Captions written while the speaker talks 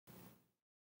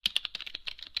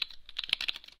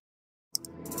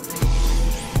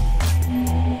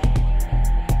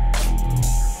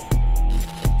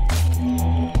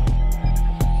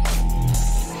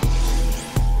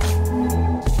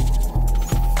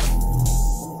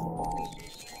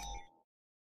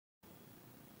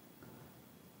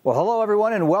Well, hello,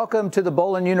 everyone, and welcome to the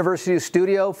Bowling University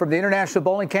studio from the International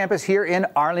Bowling Campus here in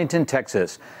Arlington,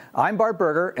 Texas. I'm Bart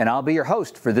Berger, and I'll be your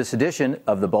host for this edition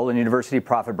of the Bowling University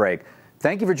Profit Break.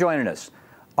 Thank you for joining us.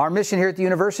 Our mission here at the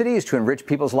university is to enrich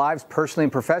people's lives personally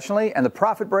and professionally, and the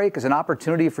Profit Break is an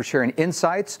opportunity for sharing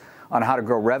insights on how to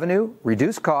grow revenue,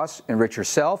 reduce costs, enrich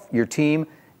yourself, your team,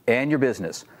 and your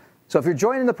business. So if you're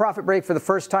joining the Profit Break for the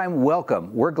first time,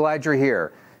 welcome. We're glad you're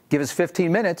here. Give us 15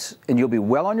 minutes and you'll be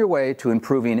well on your way to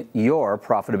improving your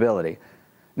profitability.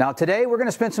 Now today we're going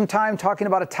to spend some time talking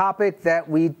about a topic that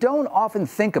we don't often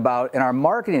think about in our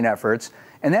marketing efforts,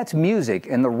 and that's music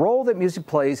and the role that music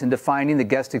plays in defining the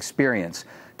guest experience.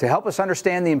 To help us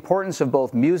understand the importance of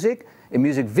both music and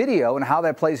music video and how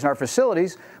that plays in our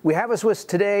facilities, we have us with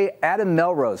today Adam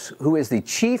Melrose, who is the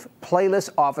Chief Playlist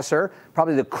Officer,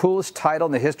 probably the coolest title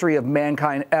in the history of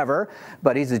mankind ever,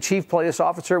 but he's the Chief Playlist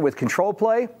Officer with Control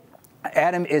Play.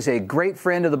 Adam is a great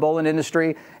friend of the bowling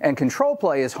industry, and Control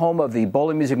Play is home of the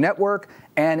Bowling Music Network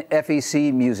and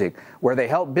FEC Music, where they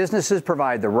help businesses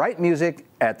provide the right music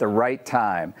at the right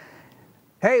time.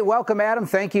 Hey, welcome, Adam.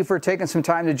 Thank you for taking some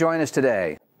time to join us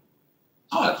today.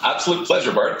 Oh, absolute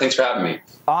pleasure, Bart. Thanks for having me.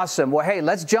 Awesome. Well, hey,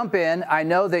 let's jump in. I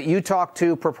know that you talk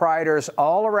to proprietors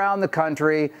all around the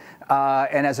country,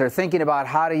 and as they're thinking about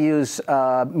how to use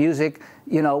music,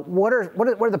 you know, what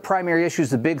are the primary issues,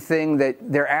 the big thing that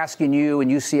they're asking you and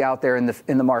you see out there in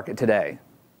the market today?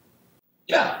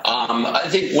 Yeah, I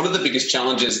think one of the biggest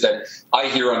challenges that I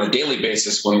hear on a daily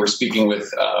basis when we're speaking with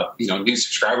new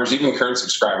subscribers, even current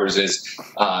subscribers, is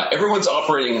everyone's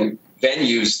operating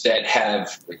venues that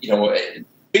have,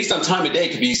 based on time of day,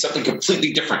 could be something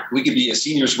completely different. We could be a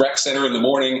seniors rec center in the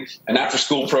morning, an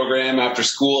after-school program after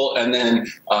school, and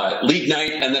then league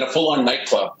night, and then a full-on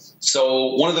nightclub.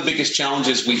 So one of the biggest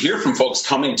challenges we hear from folks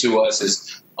coming to us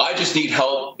is, I just need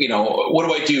help. What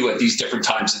do I do at these different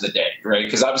times of the day, right?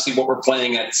 Because obviously what we're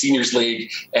playing at Seniors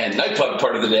League and nightclub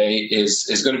part of the day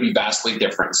is going to be vastly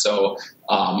different. So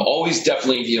always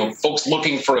definitely, folks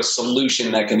looking for a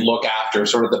solution that can look after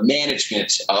sort of the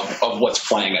management of what's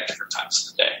playing at different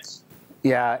times of the day.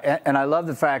 Yeah, and I love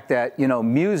the fact that,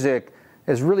 music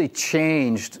has really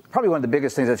changed, probably one of the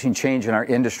biggest things I've seen change in our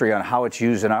industry on how it's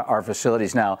used in our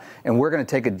facilities now. And we're going to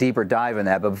take a deeper dive in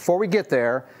that. But before we get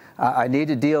there, I need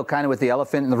to deal kind of with the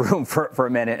elephant in the room for a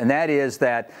minute, and that is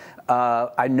that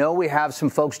I know we have some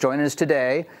folks joining us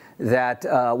today that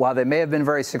while they may have been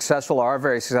very successful or are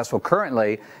very successful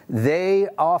currently, they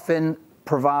often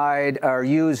provide or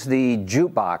use the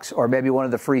jukebox or maybe one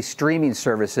of the free streaming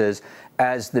services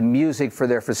as the music for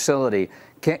their facility.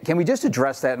 Can we just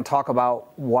address that and talk about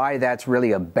why that's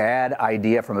really a bad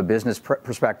idea from a business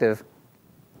perspective?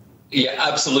 Yeah,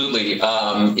 absolutely.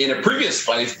 In a previous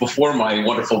life, before my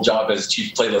wonderful job as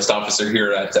Chief Playlist Officer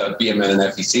here at BMN and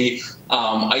FEC,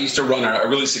 I used to run a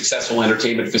really successful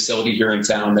entertainment facility here in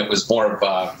town that was more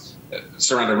of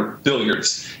surrounded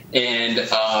billiards. And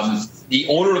the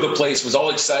owner of the place was all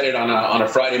excited on a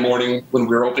Friday morning when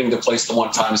we were opening the place the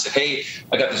one time and said, hey,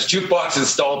 I got this jukebox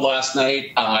installed last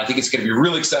night. I think it's going to be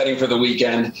really exciting for the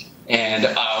weekend. And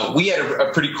we had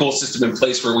a pretty cool system in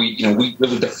place where we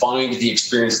really defined the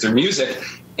experience through music.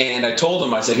 And I told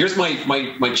him, I said, here's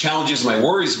my challenges, my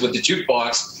worries with the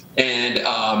jukebox. And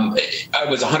I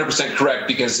was 100% correct,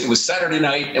 because it was Saturday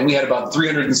night and we had about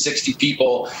 360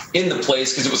 people in the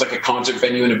place because it was like a concert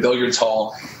venue in a billiards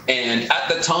hall. And at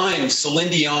the time, Celine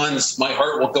Dion's My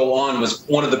Heart Will Go On was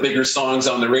one of the bigger songs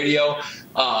on the radio.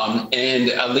 And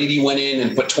a lady went in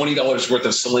and put $20 worth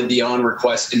of Celine Dion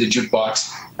requests in the jukebox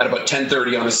at about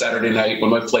 10:30 on a Saturday night when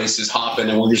my place is hopping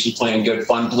and we're usually playing good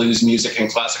fun blues music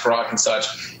and classic rock and such.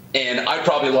 And I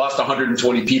probably lost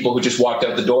 120 people who just walked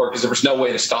out the door because there was no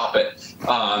way to stop it.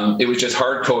 It was just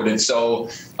hard-coded. So,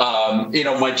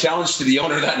 my challenge to the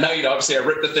owner that night, obviously I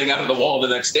ripped the thing out of the wall the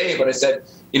next day, but I said,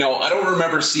 I don't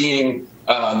remember seeing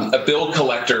a bill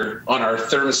collector on our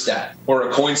thermostat or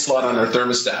a coin slot on our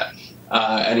thermostat.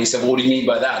 And he said, well, what do you mean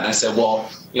by that? And I said, well,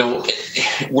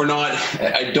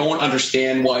 I don't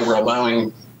understand why we're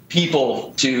allowing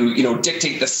people to,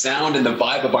 dictate the sound and the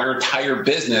vibe of our entire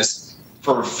business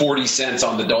for 40 cents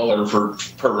on the dollar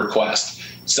per request.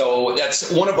 So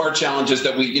that's one of our challenges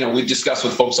that we discuss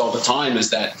with folks all the time,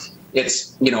 is that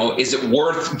it's, is it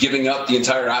worth giving up the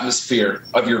entire atmosphere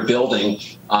of your building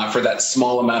for that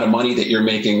small amount of money that you're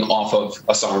making off of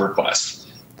a song request?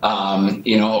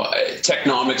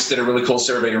 Technomics did a really cool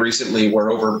survey recently where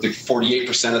over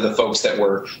 48% of the folks that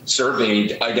were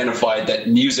surveyed identified that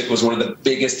music was one of the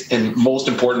biggest and most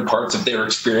important parts of their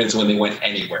experience when they went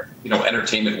anywhere,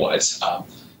 entertainment wise.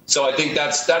 So I think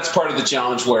that's part of the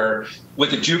challenge where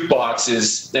with the jukebox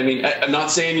is, I mean, I'm not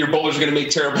saying your bowlers are going to make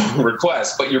terrible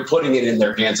requests, but you're putting it in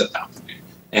their hands at that point.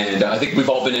 And I think we've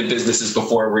all been in businesses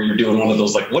before where you're doing one of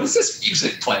those, like, what is this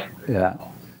music playing? Yeah.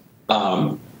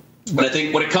 But I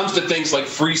think when it comes to things like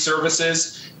free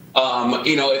services,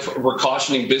 if we're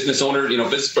cautioning business owner,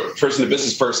 business person to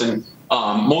business person,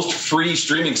 most free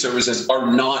streaming services are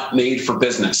not made for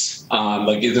business.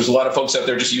 There's a lot of folks out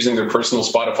there just using their personal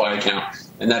Spotify account,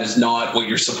 and that is not what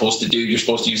you're supposed to do. You're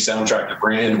supposed to use Soundtracker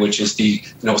brand, which is the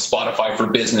Spotify for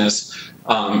business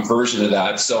version of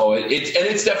that. So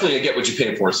it's definitely a get what you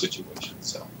pay for situation.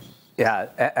 So. Yeah,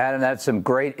 Adam, that's some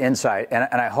great insight. And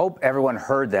I hope everyone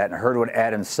heard that and heard what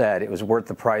Adam said. It was worth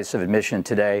the price of admission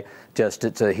today just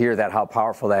to hear that, how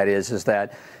powerful that is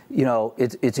that,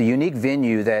 it's a unique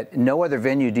venue that no other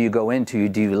venue do you go into.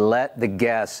 Do you let the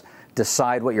guests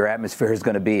decide what your atmosphere is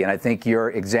going to be? And I think your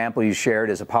example you shared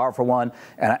is a powerful one,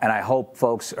 and I hope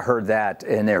folks heard that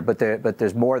in there. But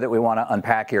there's more that we want to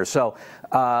unpack here. So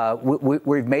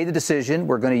we've made the decision.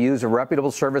 We're going to use a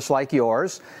reputable service like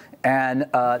yours. And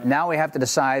now we have to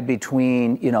decide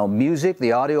between, music,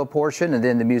 the audio portion, and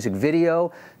then the music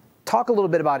video. Talk a little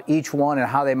bit about each one and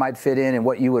how they might fit in and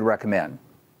what you would recommend.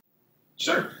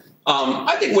 Sure.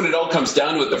 I think when it all comes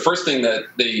down to it, the first thing that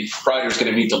the provider is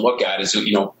going to need to look at is,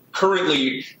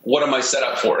 currently, what am I set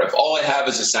up for? If all I have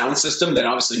is a sound system, then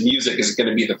obviously music is going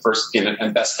to be the first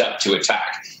and best step to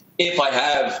attack. If I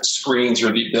have screens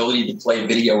or the ability to play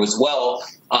video as well,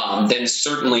 then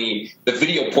certainly the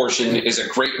video portion is a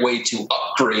great way to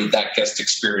upgrade that guest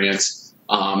experience.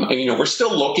 We're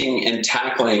still looking and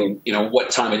tackling, what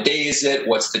time of day is it?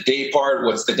 What's the day part?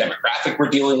 What's the demographic we're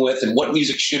dealing with? And what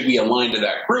music should be aligned to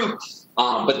that group?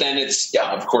 But then it's,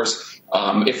 of course,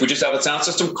 if we just have a sound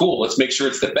system, cool. Let's make sure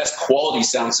it's the best quality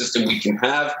sound system we can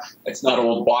have. It's not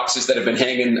old boxes that have been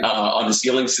hanging on the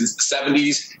ceiling since the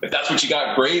 70s. If that's what you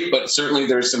got, great. But certainly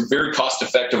there's some very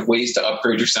cost-effective ways to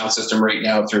upgrade your sound system right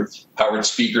now through powered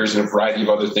speakers and a variety of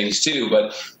other things too.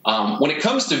 But when it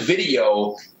comes to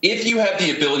video, if you have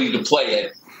the ability to play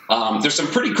it, there's some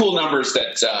pretty cool numbers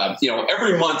that,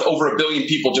 every month over 1 billion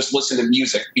people just listen to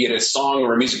music, be it a song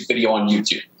or a music video on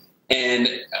YouTube. And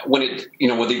when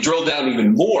they drill down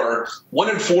even more, 1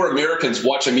 in 4 Americans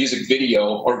watch a music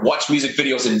video or watch music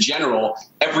videos in general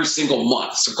every single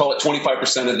month. So call it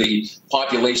 25% of the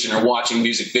population are watching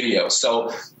music videos.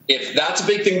 So if that's a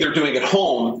big thing they're doing at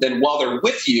home, then while they're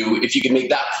with you, if you can make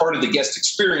that part of the guest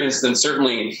experience, then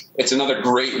certainly it's another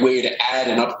great way to add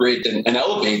and upgrade and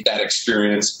elevate that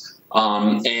experience.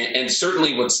 And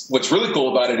certainly what's really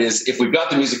cool about it is if we've got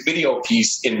the music video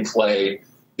piece in play,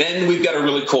 then we've got a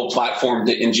really cool platform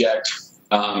to inject,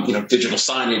 digital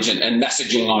signage and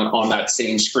messaging on that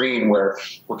same screen where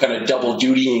we're kind of double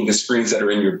dutying the screens that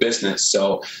are in your business.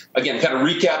 So again, kind of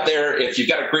recap there. If you've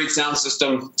got a great sound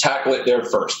system, tackle it there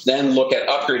first. Then look at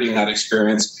upgrading that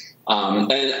experience.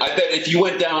 And I bet if you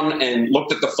went down and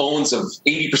looked at the phones of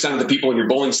 80% of the people in your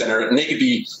bowling center, and they could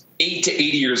be 8 to 80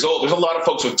 years old, there's a lot of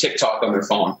folks with TikTok on their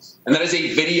phone. And that is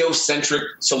a video-centric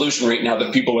solution right now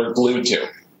that people are glued to.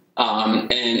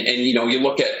 You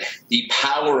look at the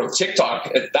power of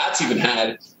TikTok that's even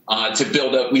had to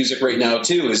build up music right now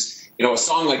too is, a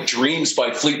song like Dreams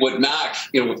by Fleetwood Mac,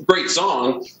 great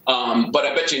song. But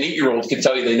I bet you an 8-year-old can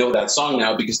tell you they know that song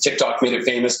now because TikTok made it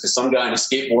famous because some guy on a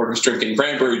skateboard was drinking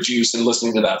cranberry juice and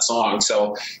listening to that song.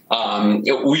 So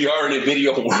we are in a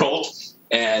video world.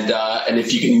 And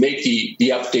if you can make the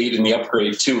update and the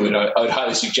upgrade to it, I would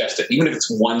highly suggest it. Even if it's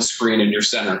one screen in your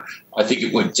center, I think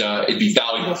it'd be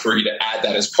valuable for you to add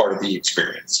that as part of the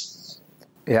experience.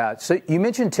 Yeah. So you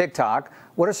mentioned TikTok.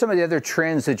 What are some of the other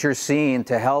trends that you're seeing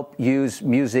to help use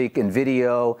music and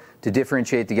video to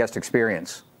differentiate the guest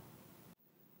experience?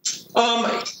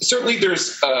 Certainly, there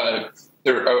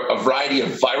are a variety of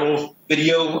viral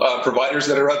video providers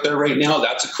that are out there right now.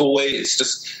 That's a cool way. It's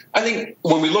just, I think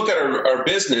when we look at our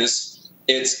business,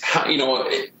 it's how,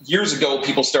 years ago,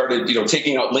 people started,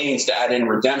 taking out lanes to add in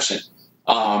redemption.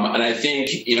 And I think,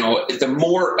 the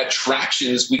more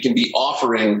attractions we can be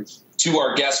offering to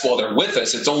our guests while they're with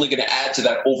us, it's only going to add to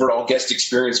that overall guest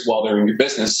experience while they're in your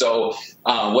business. So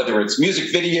whether it's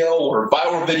music video or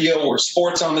viral video or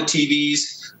sports on the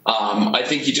TVs, I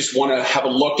think you just want to have a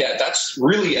look at. That's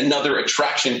really another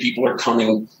attraction people are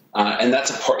coming, and that's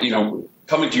a part,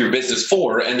 coming to your business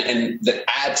for, and that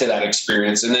add to that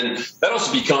experience. And then that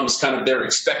also becomes kind of their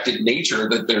expected nature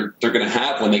that they're going to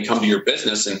have when they come to your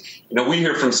business. And, we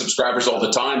hear from subscribers all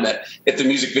the time that if the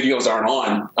music videos aren't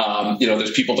on,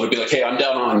 there's people that'll be like, hey, I'm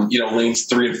down on, lanes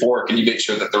 3 and 4. Can you make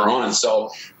sure that they're on? So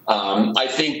I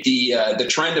think the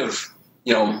trend of,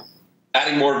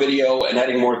 adding more video and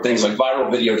adding more things like viral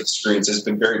video to the screens has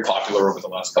been very popular over the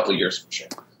last couple of years, for sure.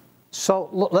 So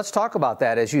let's talk about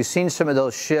that. As you've seen some of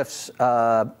those shifts,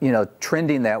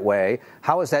 trending that way,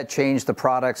 how has that changed the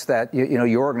products that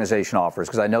your organization offers?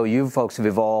 Because I know you folks have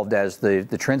evolved as the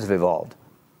trends have evolved.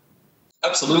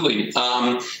 Absolutely.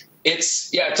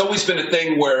 It's always been a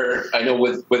thing where I know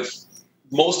with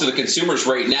most of the consumers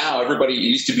right now, everybody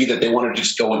used to be that they wanted to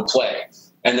just go and play.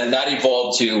 And then that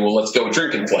evolved to, well, let's go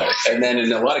drink and play. And then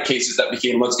in a lot of cases that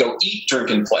became, let's go eat, drink,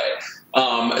 and play.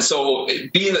 So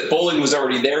being that bowling was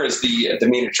already there as the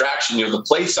main attraction, the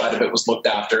play side of it was looked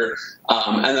after.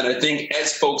 And then I think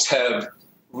as folks have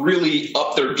really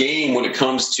upped their game when it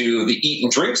comes to the eat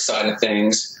and drink side of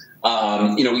things,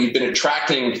 we've been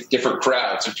attracting different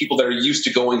crowds or people that are used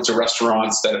to going to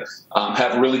restaurants that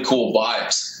have really cool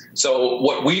vibes. So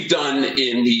what we've done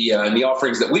in the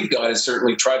offerings that we've got is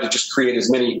certainly try to just create as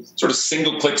many sort of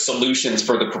single-click solutions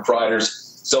for the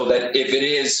proprietors so that if it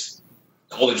is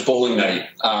college bowling night,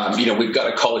 we've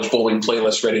got a college bowling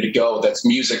playlist ready to go. That's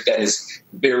music that is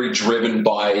very driven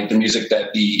by the music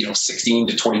that the 16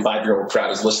 to 25-year-old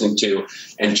crowd is listening to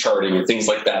and charting and things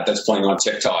like that that's playing on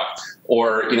TikTok.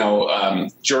 Or,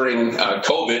 during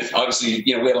COVID, obviously,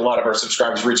 we had a lot of our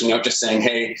subscribers reaching out just saying,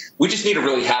 hey, we just need a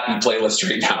really happy playlist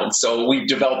right now. So we've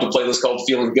developed a playlist called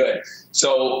Feeling Good.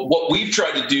 So what we've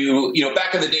tried to do,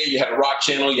 back in the day, you had a rock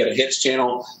channel, you had a hits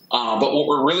channel. But what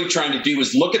we're really trying to do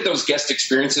is look at those guest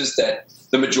experiences that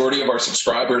the majority of our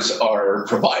subscribers are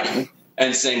providing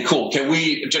and saying, cool, can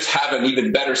we just have an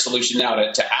even better solution now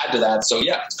to add to that? So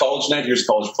yeah, it's college night, here's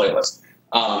college playlist.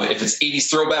 If it's 80s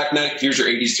throwback night, here's your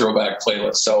 80s throwback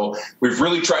playlist. So we've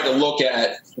really tried to look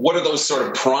at what are those sort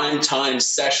of prime time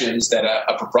sessions that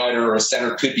a proprietor or a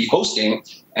center could be hosting,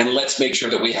 and let's make sure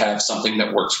that we have something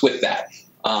that works with that,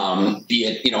 be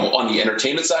it on the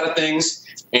entertainment side of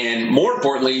things, and more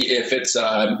importantly, if it's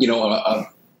a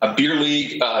beer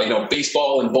league,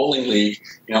 baseball and bowling league,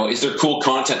 is there cool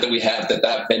content that we have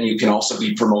that venue can also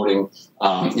be promoting,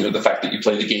 the fact that you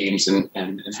play the games and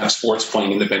have sports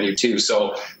playing in the venue too.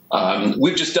 So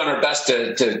we've just done our best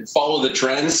to follow the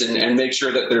trends and make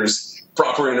sure that there's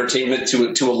proper entertainment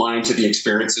to align to the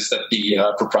experiences that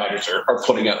the proprietors are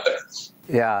putting out there.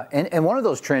 Yeah, and one of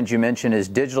those trends you mentioned is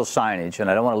digital signage, and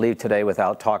I don't want to leave today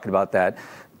without talking about that.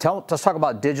 Let's talk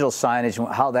about digital signage and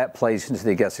how that plays into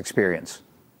the guest experience.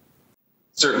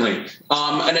 Certainly.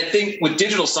 And I think with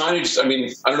digital signage,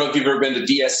 I don't know if you've ever been to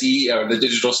DSE or the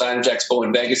Digital Signage Expo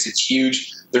in Vegas. It's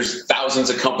huge. There's thousands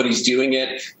of companies doing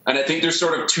it. And I think there's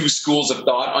sort of two schools of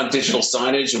thought on digital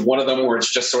signage. And one of them where it's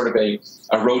just sort of a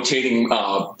rotating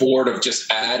board of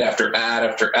just ad after ad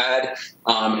after ad.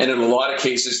 And in a lot of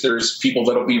cases, there's people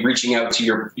that'll be reaching out to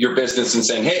your business and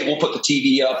saying, hey, we'll put the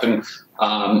TV up and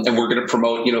we're going to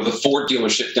promote, the Ford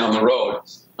dealership down the road.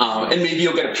 And maybe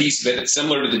you'll get a piece of it. It's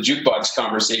similar to the jukebox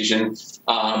conversation.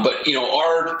 But,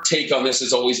 our take on this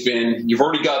has always been, you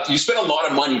spent a lot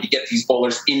of money to get these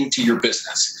bowlers into your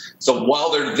business. So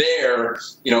while they're there,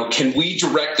 can we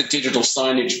direct the digital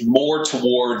signage more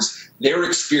towards their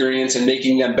experience and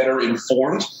making them better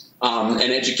informed and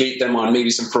educate them on maybe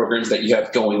some programs that you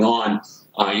have going on?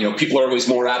 People are always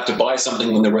more apt to buy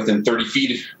something when they're within 30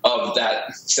 feet of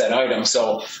that said item.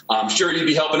 So I'm sure you'd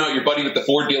be helping out your buddy with the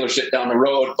Ford dealership down the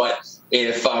road. But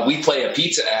if we play a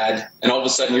pizza ad and all of a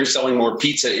sudden you're selling more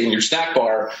pizza in your snack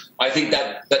bar, I think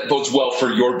that bodes well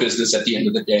for your business at the end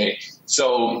of the day.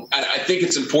 So I think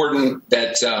it's important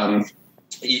that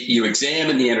you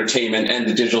examine the entertainment and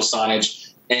the digital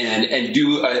signage and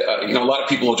do, a lot of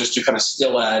people will just do kind of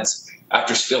still ads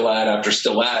after still ad after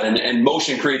still ad, and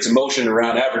motion creates emotion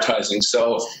around advertising.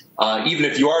 So even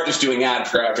if you are just doing ad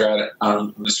after ad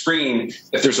on the screen,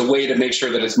 if there's a way to make sure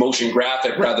that it's motion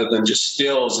graphic rather than just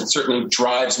stills, it certainly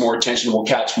drives more attention, will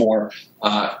catch more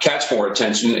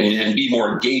attention and be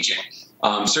more engaging.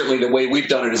 Certainly the way we've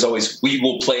done it is always we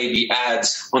will play the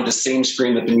ads on the same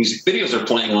screen that the music videos are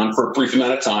playing on for a brief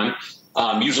amount of time,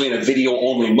 usually in a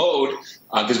video-only mode,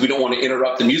 because we don't want to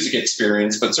interrupt the music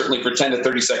experience, but certainly for 10 to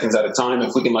 30 seconds at a time,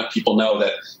 if we can let people know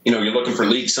that, you're looking for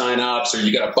league signups or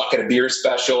you got a bucket of beer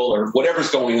special or whatever's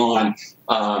going on,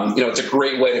 it's a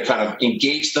great way to kind of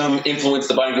engage them, influence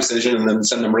the buying decision, and then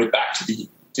send them right back to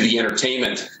the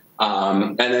entertainment.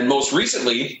 And then most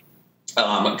recently,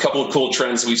 a couple of cool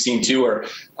trends we've seen too are,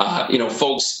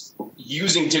 folks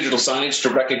using digital signage to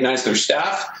recognize their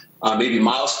staff. Maybe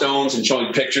milestones and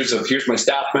showing pictures of here's my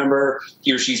staff member,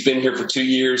 he or she's been here for 2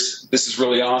 years. This is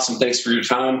really awesome. Thanks for your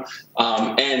time.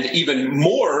 And even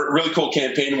more really cool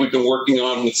campaign we've been working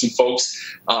on with some folks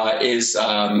is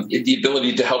the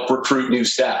ability to help recruit new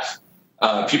staff.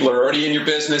 People are already in your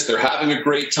business. They're having a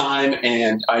great time.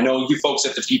 And I know you folks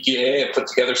at the PPAA have put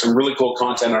together some really cool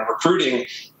content on recruiting.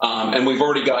 And we've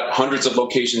already got hundreds of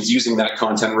locations using that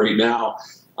content right now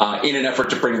in an effort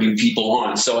to bring new people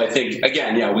on. So I think,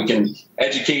 again, yeah, we can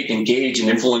educate, engage, and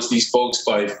influence these folks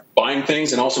by buying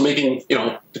things and also making,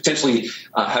 potentially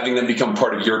having them become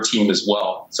part of your team as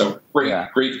well. So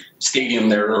great stadium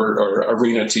there or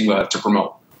arena to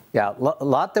promote. Yeah, a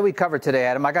lot that we covered today,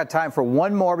 Adam. I got time for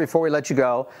one more before we let you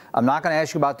go. I'm not going to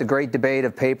ask you about the great debate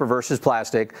of paper versus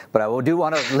plastic, but I do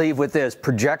want to leave with this.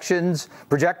 Projectors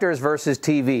versus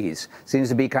TVs. Seems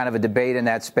to be kind of a debate in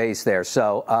that space there.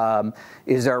 So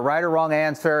is there a right or wrong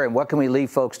answer, and what can we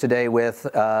leave folks today with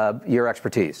your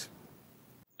expertise?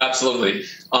 Absolutely.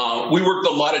 We work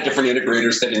with a lot of different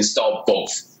integrators that install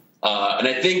both. And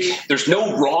I think there's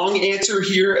no wrong answer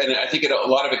here, and I think a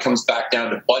lot of it comes back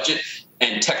down to budget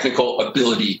and technical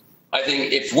ability. I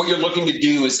think if what you're looking to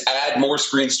do is add more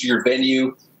screens to your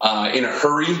venue in a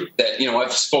hurry, that,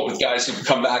 I've spoke with guys who've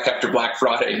come back after Black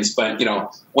Friday and spent,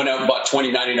 went out and bought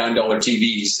 $20, $99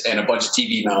 TVs and a bunch of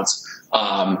TV mounts.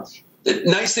 The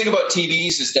nice thing about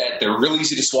TVs is that they're really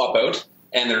easy to swap out,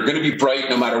 and they're going to be bright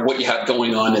no matter what you have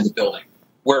going on in the building.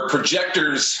 Where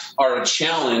projectors are a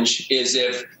challenge is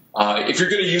if you're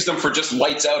going to use them for just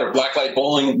lights out or blacklight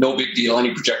bowling, no big deal.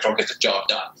 Any projector will get the job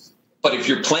done. But if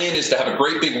your plan is to have a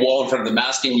great big wall in front of the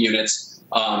masking units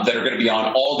that are going to be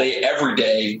on all day, every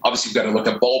day, obviously you've got to look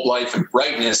at bulb life and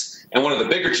brightness. And one of the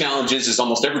bigger challenges is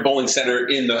almost every bowling center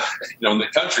in the in the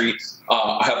country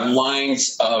have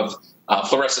lines of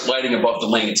fluorescent lighting above the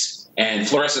lanes. And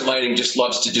fluorescent lighting just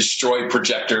loves to destroy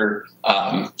projector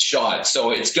shots.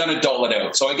 So it's going to dull it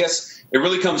out. So I guess it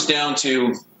really comes down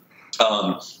to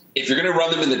if you're going to run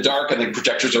them in the dark, I think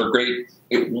projectors are a great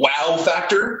wow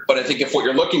factor. But I think if what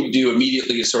you're looking to do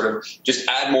immediately is sort of just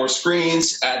add more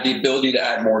screens, add the ability to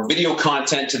add more video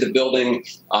content to the building,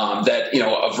 that,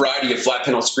 a variety of flat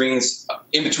panel screens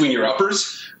in between your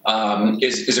uppers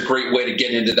is a great way to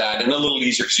get into that. And a little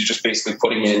easier because you're just basically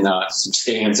putting in some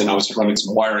stands and obviously running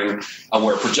some wiring,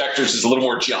 where projectors is a little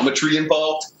more geometry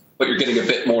involved, but you're getting a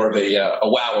bit more of a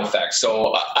wow effect.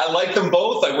 So I like them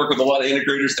both. I work with a lot of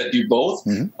integrators that do both,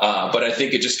 but I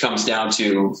think it just comes down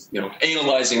to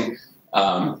analyzing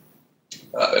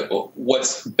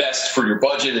what's best for your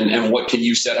budget and what can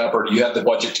you set up, or do you have the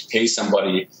budget to pay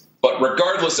somebody. But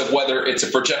regardless of whether it's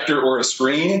a projector or a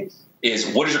screen, is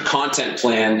what is your content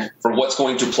plan for what's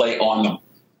going to play on them?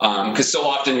 Because so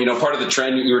often, part of the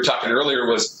trend we were talking earlier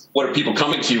was, what are people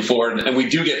coming to you for? And we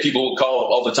do get people who call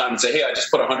all the time and say, hey, I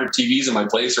just put 100 TVs in my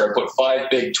place, or I put 5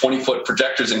 big 20-foot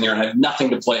projectors in here and I have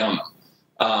nothing to play on them.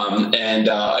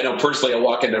 I know personally, I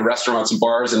walk into restaurants and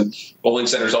bars and bowling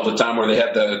centers all the time where they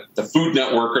have the Food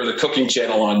Network or the cooking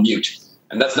channel on mute.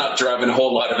 And that's not driving a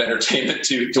whole lot of entertainment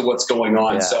to what's going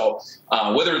on. Yeah. So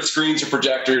whether it's screens or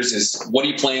projectors, is what are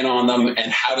you playing on them,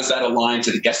 and how does that align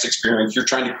to the guest experience you're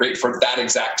trying to create for that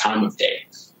exact time of day?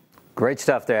 Great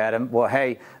stuff there, Adam. Well,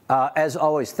 hey, as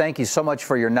always, thank you so much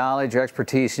for your knowledge, your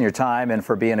expertise, and your time, and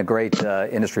for being a great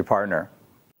industry partner.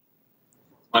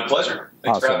 My pleasure.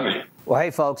 Thanks for having me. Well,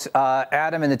 hey, folks,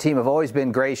 Adam and the team have always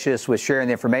been gracious with sharing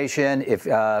the information. If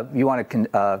you want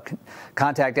to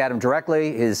contact Adam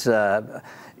directly, his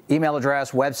email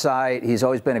address, website, he's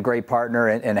always been a great partner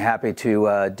and happy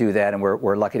to do that, and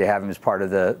we're lucky to have him as part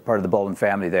of the Bowlin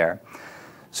family there.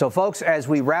 So, folks, as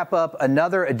we wrap up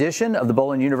another edition of the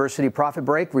Bowlin University Profit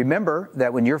Break, remember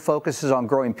that when your focus is on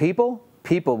growing people,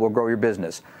 people will grow your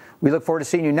business. We look forward to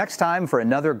seeing you next time for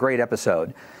another great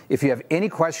episode. If you have any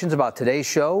questions about today's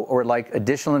show or would like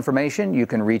additional information, you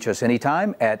can reach us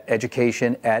anytime at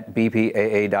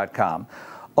education@bpaa.com.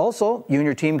 Also, you and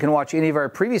your team can watch any of our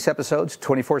previous episodes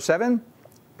 24/7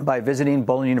 by visiting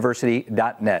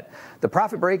bowlinuniversity.net. The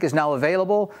Profit Break is now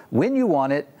available when you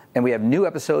want it, and we have new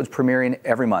episodes premiering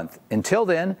every month. Until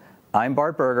then, I'm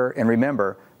Bart Berger, and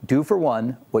remember, do for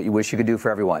one what you wish you could do for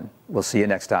everyone. We'll see you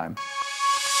next time.